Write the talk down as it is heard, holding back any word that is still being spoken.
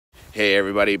Hey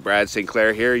everybody, Brad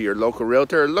Sinclair here, your local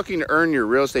realtor looking to earn your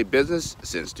real estate business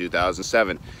since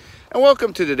 2007. And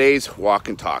welcome to today's Walk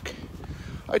and Talk.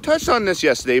 I touched on this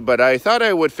yesterday, but I thought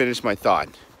I would finish my thought.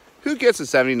 Who gets a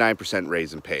 79%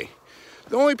 raise in pay?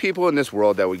 The only people in this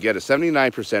world that would get a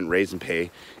 79% raise in pay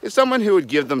is someone who would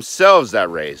give themselves that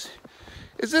raise.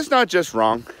 Is this not just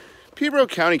wrong? Peterborough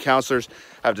County councillors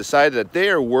have decided that they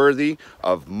are worthy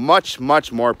of much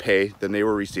more pay than they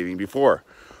were receiving before.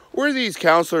 Were these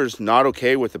councillors not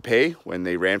okay with the pay when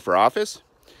they ran for office?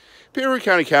 Peterborough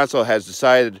County Council has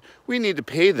decided we need to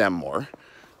pay them more.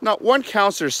 Not one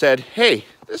councillor said, hey,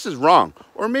 this is wrong,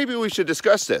 or maybe we should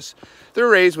discuss this. Their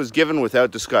raise was given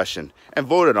without discussion and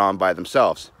voted on by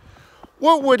themselves.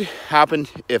 What would happen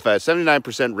if a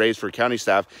 79% raise for county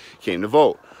staff came to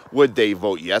vote? Would they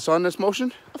vote yes on this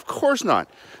motion? Of course not.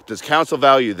 Does council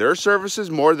value their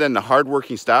services more than the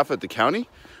hardworking staff at the county?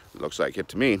 Looks like it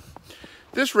to me.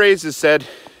 This raise is said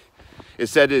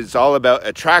it's all about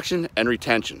attraction and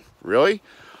retention. Really?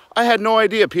 I had no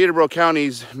idea Peterborough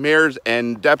County's mayors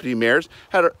and deputy mayors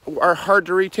are hard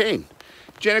to retain.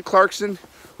 Janet Clarkson,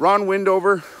 Ron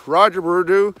Windover, Roger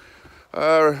Burdew,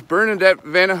 Bernadette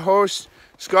Vanhost,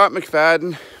 Scott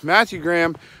McFadden, Matthew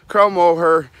Graham, Carl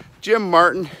Moher, Jim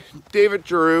Martin, David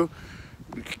Giroux,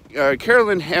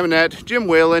 Carolyn Hamonette, Jim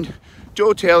Whalen,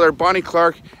 Joe Taylor, Bonnie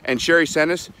Clark, and Sherry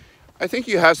Senis. I think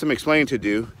you have some explaining to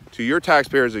do to your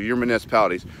taxpayers of your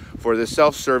municipalities for this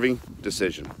self-serving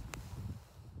decision.